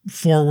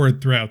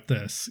forward throughout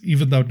this,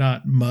 even though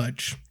not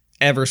much.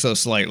 Ever so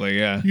slightly,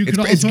 yeah.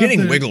 It's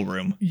getting wiggle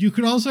room. You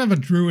could also have a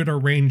druid or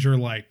ranger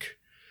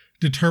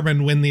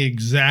determine when the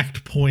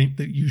exact point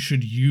that you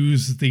should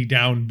use the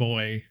down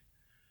boy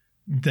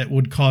that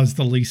would cause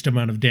the least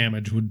amount of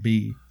damage would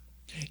be.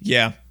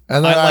 Yeah.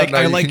 And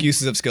I like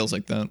uses of skills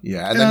like that.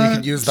 Yeah, and then you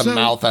can use the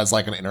mouth as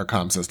an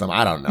intercom system.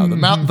 I don't know.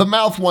 The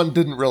mouth one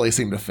didn't really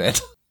seem to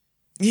fit.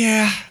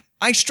 Yeah.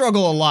 I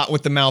struggle a lot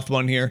with the mouth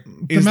one here.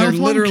 Is there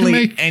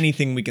literally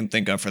anything we can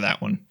think of for that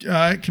one?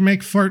 It can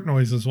make fart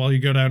noises while you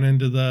go down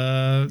into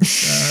the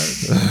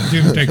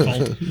Doomsday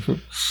Cult.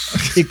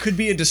 It could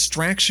be a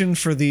distraction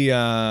for the...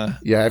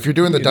 if you're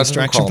doing the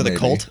distraction for the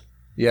cult.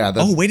 Yeah.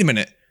 Oh, wait a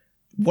minute.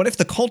 What if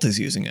the cult is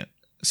using it?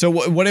 So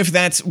what if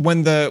that's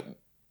when the...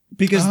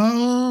 Because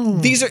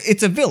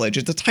it's a village.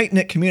 It's a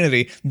tight-knit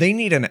community. They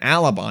need an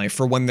alibi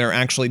for when they're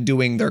actually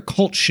doing their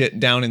cult shit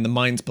down in the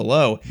mines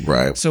below.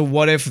 Right. So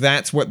what if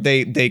that's what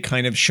they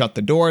kind of shut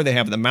the door, they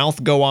have the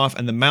mouth go off,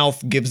 and the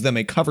mouth gives them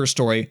a cover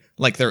story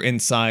like they're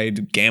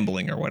inside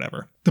gambling or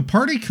whatever. The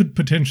party could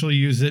potentially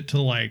use it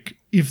to,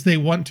 if they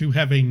want to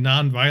have a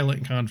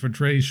non-violent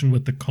confrontation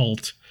with the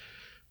cult,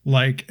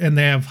 like, and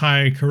they have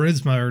high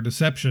charisma or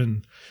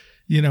deception,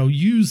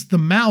 use the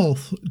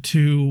mouth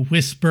to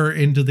whisper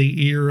into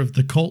the ear of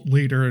the cult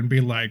leader and be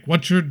like,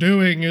 what you're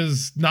doing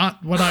is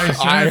not what I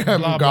said. I am blah,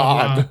 blah,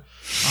 God. blah.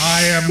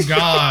 I am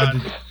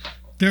God.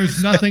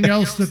 There's nothing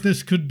else that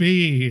this could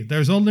be.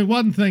 There's only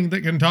one thing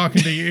that can talk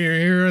into your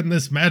ear in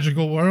this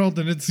magical world,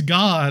 and it's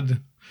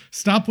God.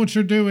 Stop what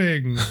you're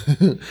doing.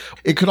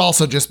 It could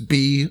also just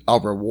be a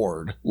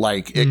reward.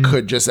 Like, it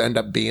could just end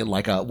up being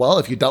like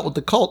if you dealt with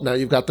the cult, now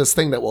you've got this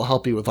thing that will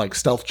help you with like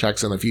stealth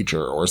checks in the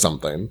future or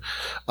something.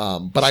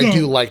 But I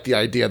do like the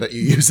idea that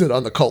you use it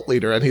on the cult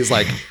leader, and he's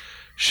like,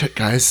 shit,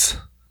 guys,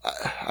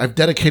 I've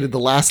dedicated the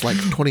last like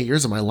 20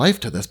 years of my life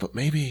to this, but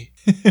maybe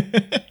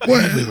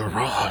we were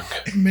wrong.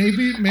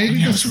 Maybe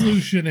the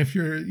solution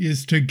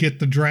is to get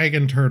the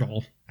dragon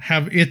turtle,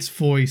 have its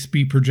voice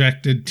be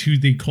projected to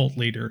the cult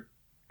leader.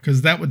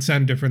 Because that would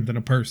sound different than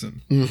a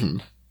person. Mm-hmm.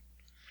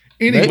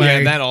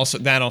 Anyway, that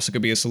also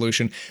could be a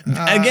solution.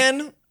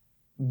 Again,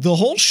 the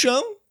whole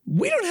show,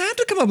 we don't have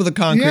to come up with a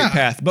concrete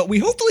path, but we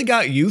hopefully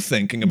got you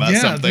thinking about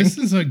something. This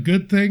is a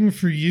good thing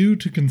for you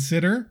to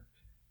consider.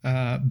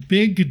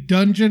 Big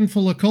dungeon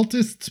full of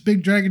cultists,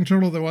 big dragon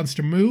turtle that wants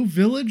to move,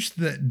 village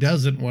that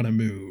doesn't want to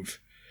move.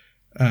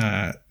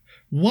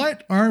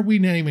 What are we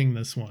naming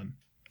this one?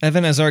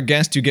 Evan, as our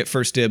guest, you get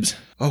first dibs.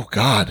 Oh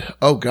God.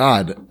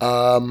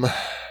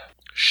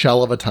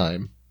 Shell of a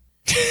Time.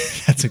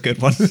 That's a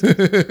good one.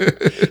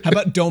 How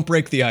about Don't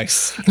Break the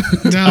Ice?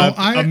 No,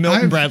 a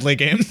Milton Bradley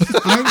game.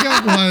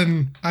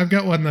 I've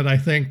got one that I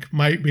think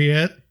might be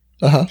it.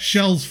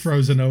 Shells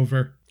Frozen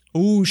Over.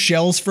 Ooh,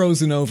 Shells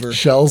Frozen Over.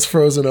 Shells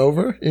Frozen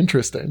Over?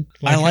 Interesting.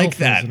 I like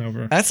that.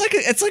 Over.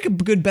 It's like a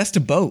good best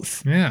of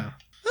both. Yeah.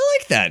 I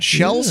like that.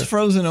 Shells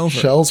Frozen Over.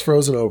 Shells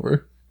Frozen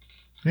Over.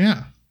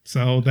 Yeah.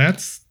 So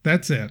that's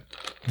it.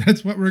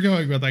 That's what we're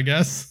going with, I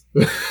guess.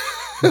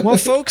 Well,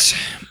 folks,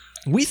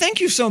 we thank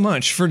you so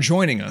much for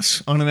joining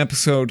us on an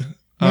episode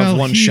of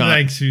One Shot,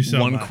 thanks you so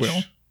One much.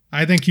 Quill.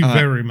 I thank you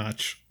very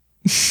much.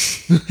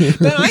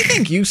 Ben, I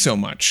thank you so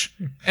much.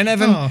 And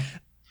Evan,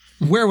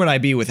 where would I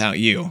be without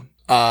you?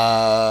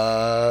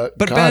 But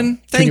God,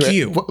 Ben, thank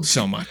you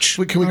so much.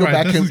 Can we go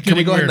back? Can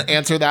we go ahead weird. and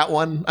answer that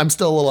one? I'm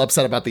still a little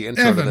upset about the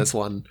intro to Evan. this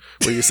one,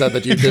 where you said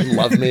that you didn't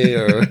love me,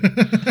 or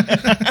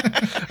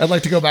I'd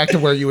like to go back to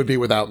where you would be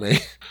without me.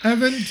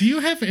 Evan, do you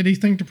have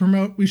anything to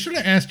promote? We should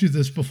have asked you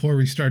this before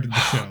we started the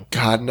show.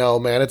 God, no,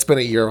 man. It's been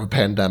a year of a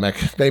pandemic.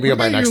 Maybe on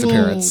my next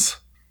appearance.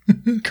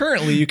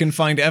 Currently, you can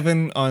find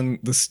Evan on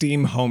the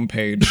Steam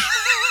homepage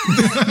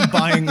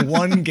buying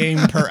 1 game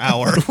per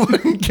hour.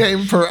 1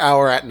 game per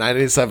hour at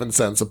 97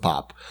 cents a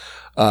pop.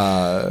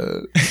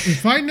 We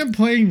find him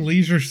playing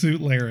Leisure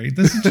Suit Larry.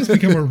 This has just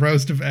become a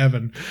roast of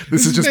Evan.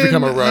 This has just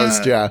become a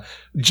roast, yeah.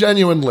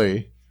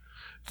 Genuinely.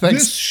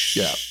 Thanks. This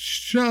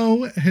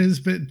show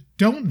has been...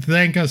 Don't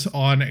thank us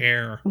on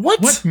air. What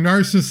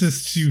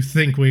narcissists you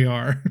think we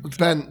are?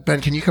 Ben,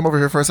 can you come over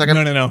here for a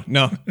second?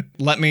 No.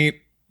 Let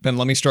me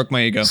stroke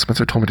my ego.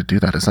 Spencer told me to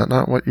do that. Is that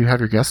not what you have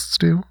your guests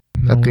do?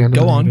 At the end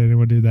Go on.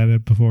 Anyone do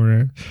that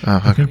before?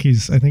 I think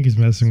he's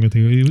messing with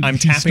you. I'm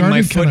tapping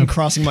my foot and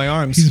crossing my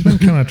arms. He's been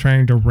kind of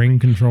trying to wring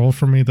control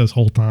from me this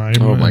whole time.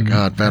 Oh my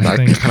God, Ben!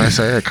 Can I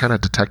say I kind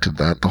of detected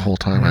that the whole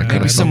time? Yeah,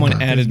 Maybe someone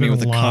There's added me been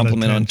with a a lot of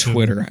compliment on tension.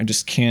 Twitter. I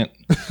just can't.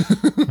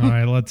 All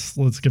right, let's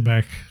get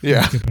back. Yeah.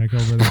 Let's get back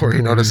over there Before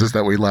he notices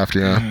that we left,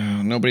 yeah.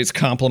 Oh, nobody's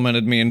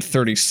complimented me in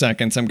 30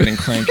 seconds. I'm getting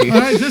cranky. All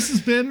right, this has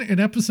been an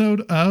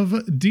episode of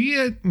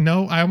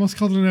I almost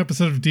called it an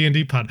episode of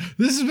D&D Pod.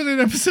 This has been an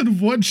episode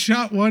of One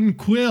Shot, One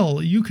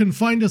Quill. You can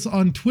find us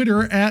on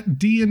Twitter at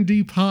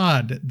D&D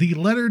Pod. The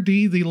letter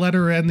D, the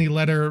letter N, the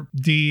letter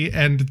D,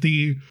 and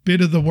the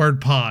bit of the word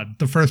pod,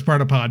 the first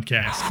part of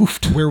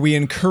podcast. Where we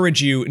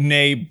encourage you,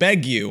 nay,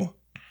 beg you,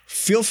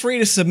 feel free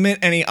to submit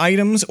any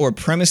items or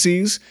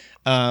premises.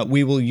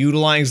 We will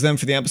utilize them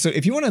for the episode.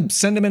 If you want to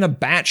send them in a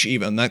batch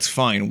even, that's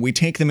fine. We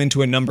take them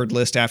into a numbered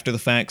list after the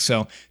fact,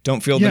 so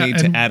don't feel the need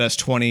to add us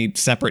 20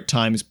 separate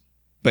times.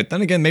 But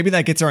then again, maybe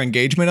that gets our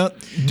engagement up.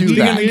 Do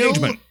that.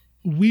 Engagement.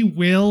 We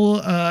will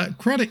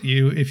credit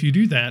you if you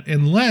do that,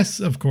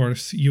 unless, of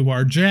course, you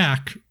are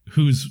Jack,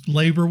 whose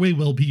labor we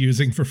will be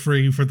using for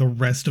free for the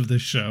rest of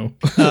this show.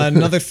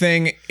 Another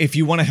thing, if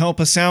you want to help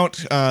us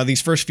out,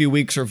 these first few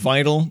weeks are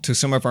vital to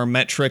some of our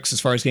metrics as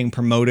far as getting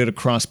promoted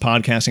across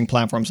podcasting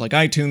platforms like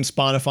iTunes,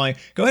 Spotify.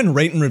 Go ahead and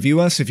rate and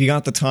review us if you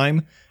got the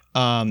time.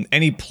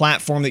 Any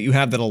platform that you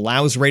have that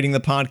allows rating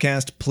the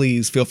podcast,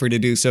 please feel free to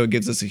do so. It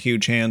gives us a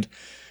huge hand.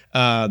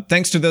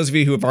 Thanks to those of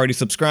you who have already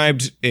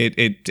subscribed.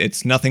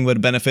 It's nothing but a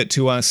benefit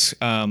to us.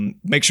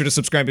 Make sure to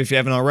subscribe if you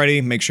haven't already.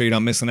 Make sure you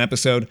don't miss an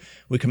episode.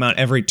 We come out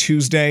every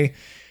Tuesday.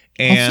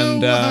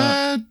 And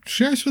also,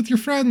 share us with your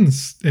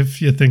friends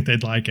if you think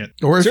they'd like it.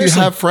 Or if Seriously.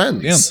 you have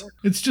friends. Yeah.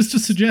 It's just a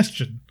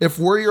suggestion. If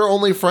we're your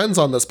only friends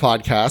on this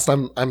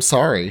podcast, I'm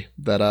sorry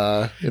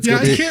that it's Yeah,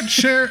 gonna be.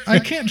 I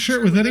can't share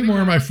it with any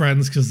more of my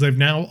friends because they've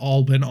now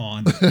all been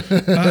on.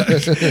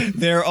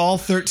 they're all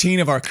 13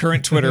 of our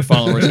current Twitter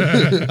followers.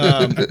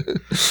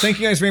 Thank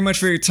you guys very much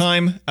for your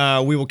time.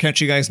 We will catch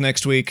you guys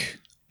next week.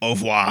 Au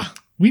revoir.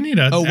 We need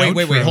a. Oh wait,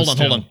 outro hold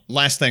still. on.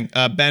 Last thing,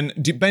 Ben,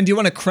 do you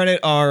want to credit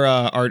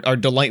our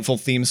delightful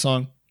theme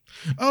song?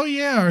 Oh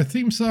yeah, our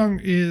theme song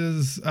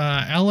is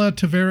Alla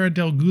Tavera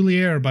del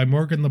Gulier by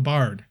Morgan the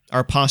Bard.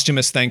 Our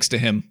posthumous thanks to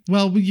him.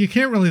 Well, you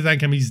can't really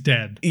thank him; he's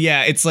dead.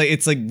 Yeah, it's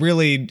like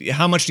really,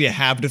 how much do you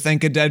have to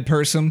thank a dead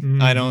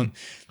person? I don't.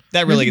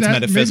 That really gets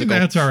metaphysical. Maybe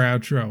that's our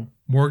outro.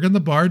 Morgan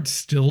the Bard's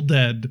still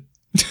dead.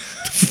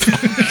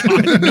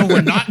 No,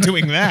 we're not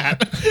doing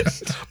that.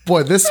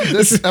 Boy, this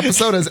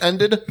episode has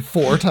ended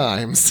 4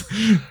 times.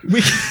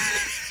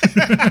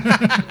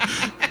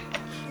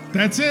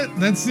 That's it.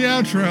 That's the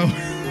outro.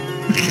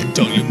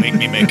 Don't you make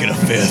me make it a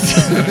 5th.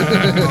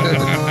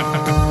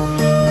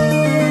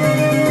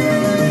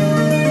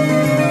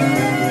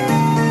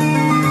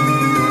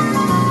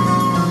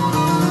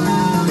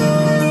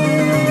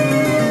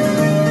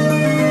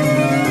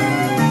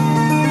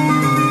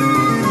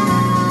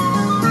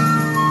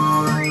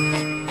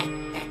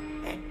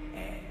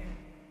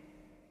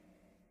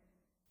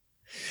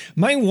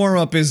 My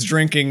warm-up is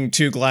drinking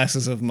 2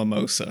 glasses of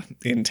mimosa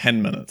in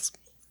 10 minutes.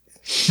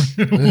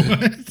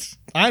 What?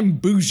 I'm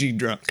bougie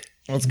drunk.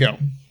 Let's go.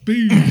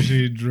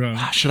 Bougie drunk.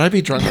 Should I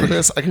be drunk for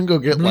this? I can go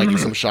get like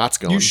some shots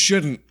going. You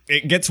shouldn't.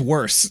 It gets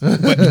worse.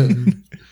 But